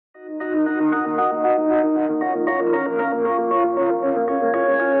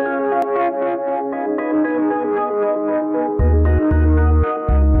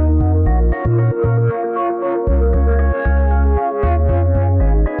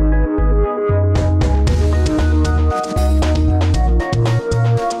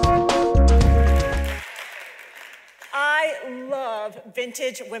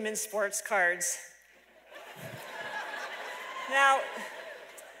vintage women's sports cards. Now,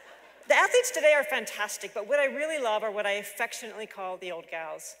 the athletes today are fantastic, but what I really love are what I affectionately call the old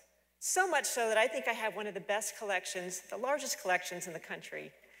gals. So much so that I think I have one of the best collections, the largest collections in the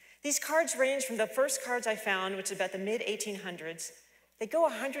country. These cards range from the first cards I found, which is about the mid-1800s. They go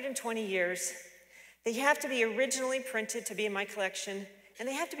 120 years. They have to be originally printed to be in my collection, and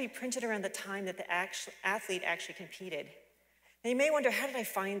they have to be printed around the time that the athlete actually competed. Now you may wonder, how did I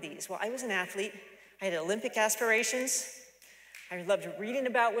find these? Well, I was an athlete. I had Olympic aspirations. I loved reading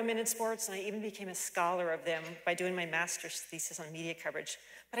about women in sports, and I even became a scholar of them by doing my master's thesis on media coverage.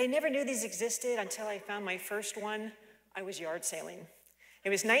 But I never knew these existed until I found my first one. I was yard sailing. It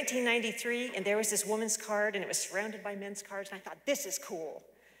was 1993, and there was this woman's card, and it was surrounded by men's cards, and I thought, this is cool.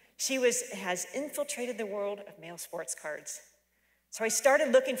 She has infiltrated the world of male sports cards. So I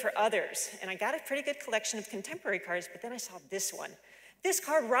started looking for others, and I got a pretty good collection of contemporary cards, but then I saw this one. This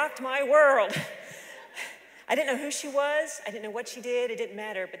card rocked my world. I didn't know who she was, I didn't know what she did, it didn't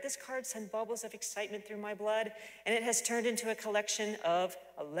matter, but this card sent bubbles of excitement through my blood, and it has turned into a collection of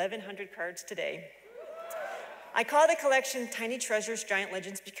 1,100 cards today. I call the collection Tiny Treasures, Giant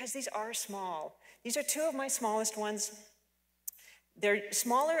Legends because these are small. These are two of my smallest ones. They're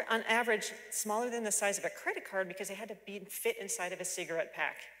smaller, on average, smaller than the size of a credit card because they had to fit inside of a cigarette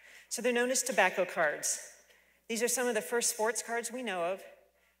pack. So they're known as tobacco cards. These are some of the first sports cards we know of.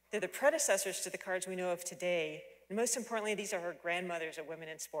 They're the predecessors to the cards we know of today. And most importantly, these are our grandmothers of women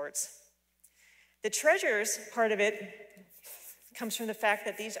in sports. The treasures part of it comes from the fact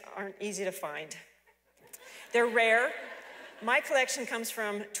that these aren't easy to find. They're rare. My collection comes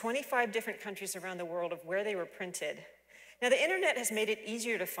from 25 different countries around the world of where they were printed. Now, the internet has made it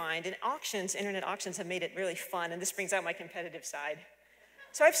easier to find, and internet auctions have made it really fun, and this brings out my competitive side.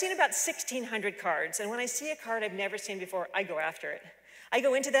 So I've seen about 1,600 cards, and when I see a card I've never seen before, I go after it. I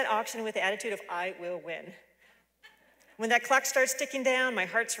go into that auction with the attitude of, I will win. When that clock starts ticking down, my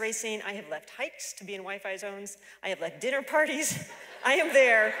heart's racing. I have left hikes to be in Wi-Fi zones. I have left dinner parties. I am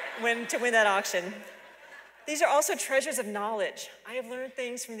there to win that auction. These are also treasures of knowledge. I have learned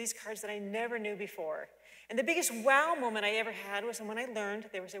things from these cards that I never knew before. And the biggest wow moment I ever had was when I learned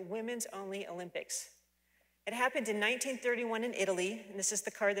there was a women's only Olympics. It happened in 1931 in Italy, and this is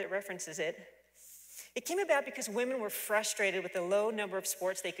the card that references it. It came about because women were frustrated with the low number of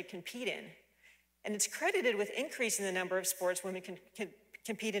sports they could compete in. And it's credited with increasing the number of sports women can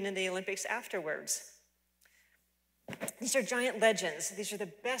compete in the Olympics afterwards. These are giant legends. These are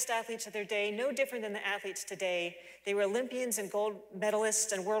the best athletes of their day, no different than the athletes today. They were Olympians and gold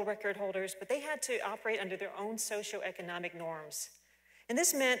medalists and world record holders, but they had to operate under their own socioeconomic norms. And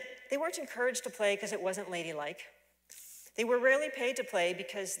this meant they weren't encouraged to play because it wasn't ladylike. They were rarely paid to play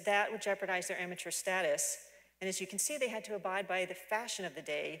because that would jeopardize their amateur status. And as you can see, they had to abide by the fashion of the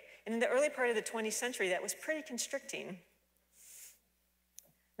day. And in the early part of the 20th century, that was pretty constricting.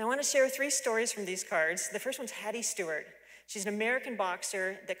 Now, I want to share 3 stories from these cards. The first one's Hattie Stewart. She's an American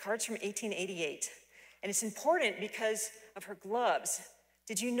boxer. The card's from 1888. And it's important because of her gloves.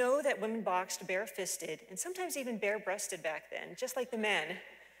 Did you know that women boxed bare-fisted and sometimes even bare-breasted back then, just like the men?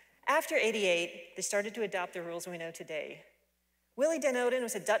 After 88, they started to adopt the rules we know today. Willie Den Oden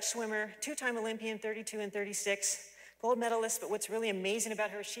was a Dutch swimmer, 2-time Olympian, 32 and 36, gold medalist, but what's really amazing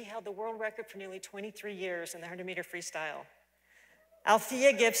about her, she held the world record for nearly 23 years in the 100-meter freestyle.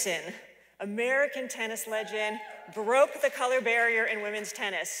 Althea Gibson, American tennis legend, broke the color barrier in women's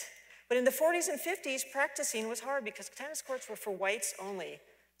tennis. But in the 40s and 50s, practicing was hard because tennis courts were for whites only.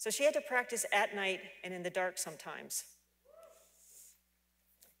 So she had to practice at night and in the dark sometimes.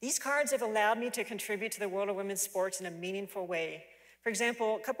 These cards have allowed me to contribute to the world of women's sports in a meaningful way. For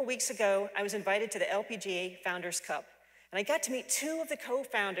example, a couple weeks ago, I was invited to the LPGA Founders Cup, and I got to meet 2 of the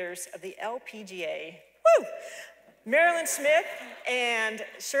co-founders of the LPGA. Woo! Marilyn Smith and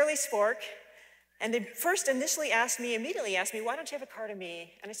Shirley Spork. And they first immediately asked me, why don't you have a card of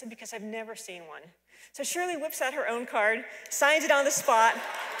me? And I said, because I've never seen one. So Shirley whips out her own card, signs it on the spot,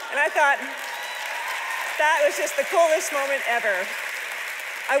 and I thought, that was just the coolest moment ever.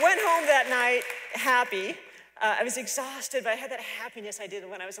 I went home that night happy. I was exhausted, but I had that happiness I did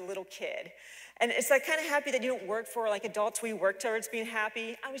when I was a little kid. And it's that kind of happy that you don't work for, like adults, we work towards being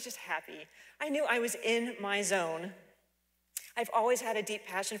happy. I was just happy. I knew I was in my zone. I've always had a deep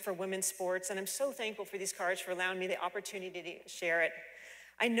passion for women's sports, and I'm so thankful for these cards for allowing me the opportunity to share it.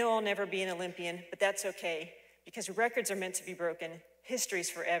 I know I'll never be an Olympian, but that's okay, because records are meant to be broken, history's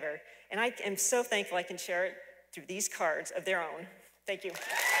forever, and I am so thankful I can share it through these cards of their own. Thank you.